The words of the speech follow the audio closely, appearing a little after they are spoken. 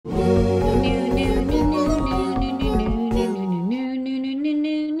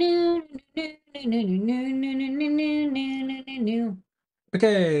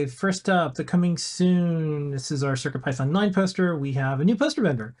Okay, first up, the coming soon. This is our CircuitPython 9 poster. We have a new poster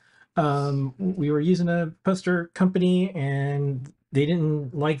vendor. We were using a poster company and they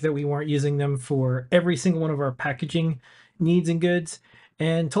didn't like that we weren't using them for every single one of our packaging needs and goods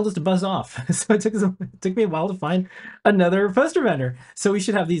and told us to buzz off. So it took me a while to find another poster vendor. So we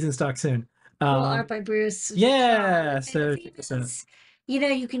should have these in stock soon. Cool art by Bruce. Yeah, So so check this out. you know,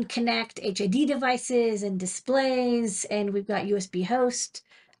 you can connect HID devices and displays, and we've got USB host.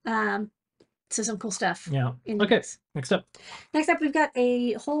 So some cool stuff. Yeah. In Okay, this. next up. Next up, we've got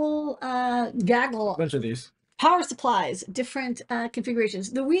a whole gaggle Bunch of these. power supplies, different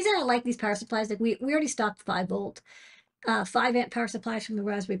configurations. The reason I like these power supplies, like we already stocked 5-volt, 5-amp power supplies from the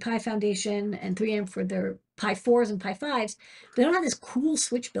Raspberry Pi Foundation and 3-amp for their Pi 4s and Pi 5s. They don't have this cool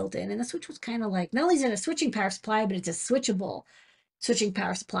switch built in, and the switch was kind of like, not only is it a switching power supply, but it's a switchable switching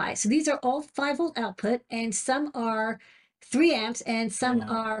power supply. So these are all 5-volt output, and some are 3 amps and some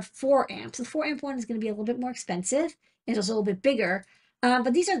are 4 amps. The 4-amp one is going to be a little bit more expensive. It's also a little bit bigger.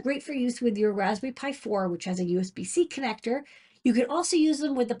 But these are great for use with your Raspberry Pi 4, which has a USB-C connector. You could also use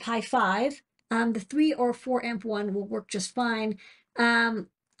them with the Pi 5. The 3 or 4 amp one will work just fine.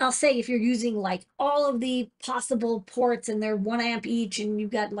 I'll say if you're using like all of the possible ports and they're 1 amp each, and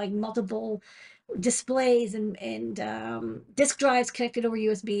you've got like multiple displays and disk drives connected over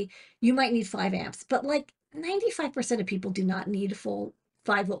USB, you might need 5 amps. But like 95% of people do not need a full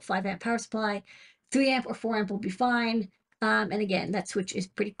 5-volt, 5-amp power supply. 3-amp or 4-amp will be fine. And again, that switch is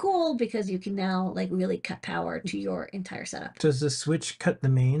pretty cool because you can now like really cut power to your entire setup. Does the switch cut the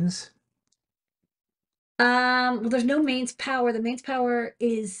mains? Well, there's no mains power. The mains power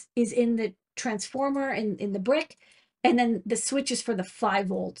is in the transformer and in the brick, and then the switch is for the 5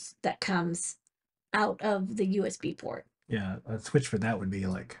 volts that comes out of the USB port. Yeah, a switch for that would be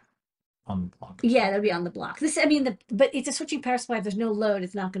like on the block. Yeah, that'd be on the block. This, I mean, but it's a switching power supply. If there's no load,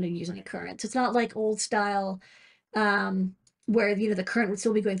 it's not going to use any current. So it's not like old style, where you know the current would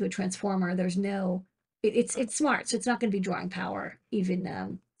still be going through a transformer. There's no, it's smart, so it's not going to be drawing power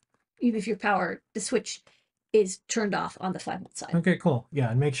even if your power the switch is turned off on the 5-volt side. Okay, cool.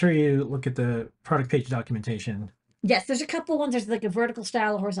 Yeah, and make sure you look at the product page documentation. Yes, there's a couple ones. There's like a vertical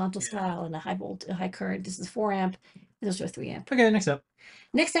style, a horizontal style, and a a high current. This is 4-amp. And those are 3-amp. Okay, next up.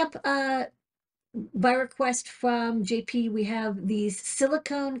 Next up, by request from JP, we have these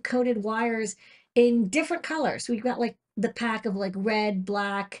silicone coated wires in different colors. We've got like the pack of like red,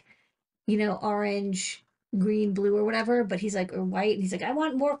 black, you know, orange, green, blue, or whatever. But he's like, or white. And he's like, I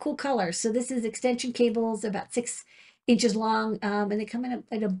want more cool colors. So this is extension cables, about 6 inches long, and they come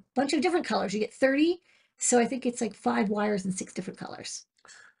in a bunch of different colors. You get 30. So I think it's like 5 wires in 6 different colors.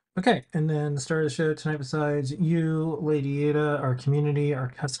 Okay, and then the star of the show tonight, besides you, Lady Ada, our community, our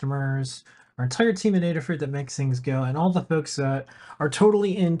customers, our entire team at Adafruit that makes things go, and all the folks that are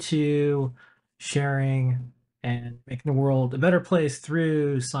totally into sharing and making the world a better place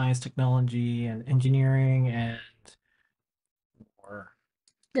through science, technology, and engineering, and more.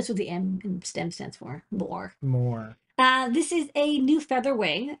 That's what the M in STEM stands for. More. More. This is a new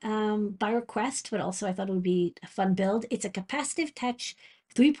FeatherWing by request, but also I thought it would be a fun build. It's a capacitive touch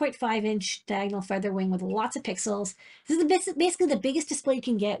 3.5-inch diagonal FeatherWing with lots of pixels. This is basically the biggest display you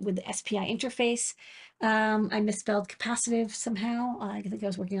can get with the SPI interface. I misspelled capacitive somehow. I think I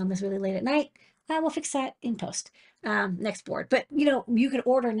was working on this really late at night. We'll fix that in post. Next board. But you know, you can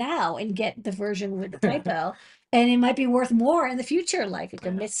order now and get the version with the typo, and it might be worth more in the future, like a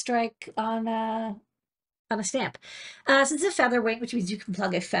misstrike on a stamp. So this is a FeatherWing, which means you can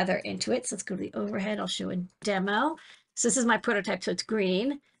plug a feather into it. So let's go to the overhead. I'll show a demo. So this is my prototype, so it's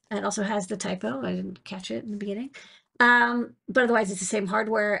green. And it also has the typo. I didn't catch it in the beginning. But otherwise, it's the same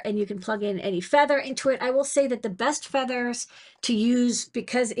hardware, and you can plug in any feather into it. I will say that the best feathers to use,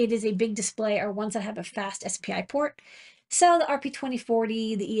 because it is a big display, are ones that have a fast SPI port. So the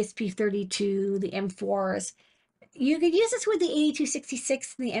RP2040, the ESP32, the M4s. You could use this with the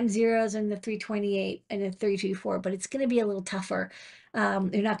 8266 and the M0s and the 328 and the 324, but it's going to be a little tougher.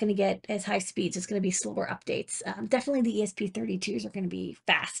 You're not going to get as high speeds. It's going to be slower updates. Definitely the ESP32s are going to be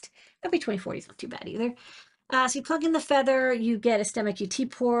fast. RP2040 is not too bad either. So you plug in the feather, you get a STEMMA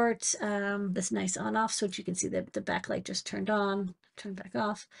QT port, this nice on-off switch. You can see the backlight just turned on, turned back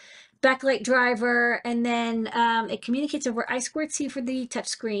off. Backlight driver, and then it communicates over I2C for the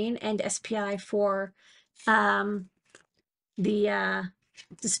touchscreen and SPI for the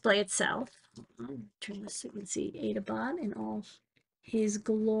display itself. Turn this so you can see Adabot in all his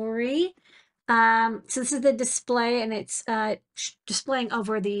glory. So this is the display, and it's displaying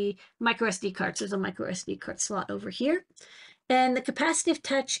over the micro SD card. So there's a micro SD card slot over here. And the capacitive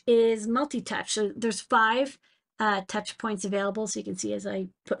touch is multi-touch. So there's 5 touch points available. So you can see as I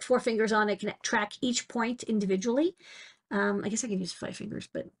put 4 fingers on, it can track each point individually. I guess I could use 5 fingers,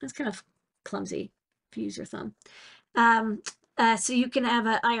 but that's kind of clumsy if you use your thumb. So you can have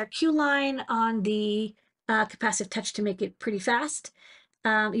an IRQ line on the capacitive touch to make it pretty fast.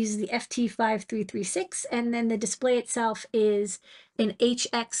 It uses the FT5336, and then the display itself is an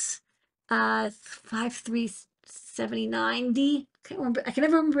HX 5379D. I can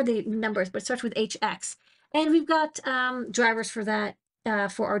never remember the numbers, but it starts with HX. And we've got drivers for that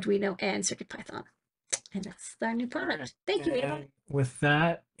for Arduino and CircuitPython. And that's our new product. Thank you, Ava. With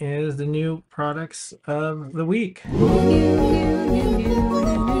that is the new products of the week.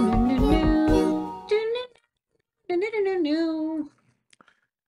 New.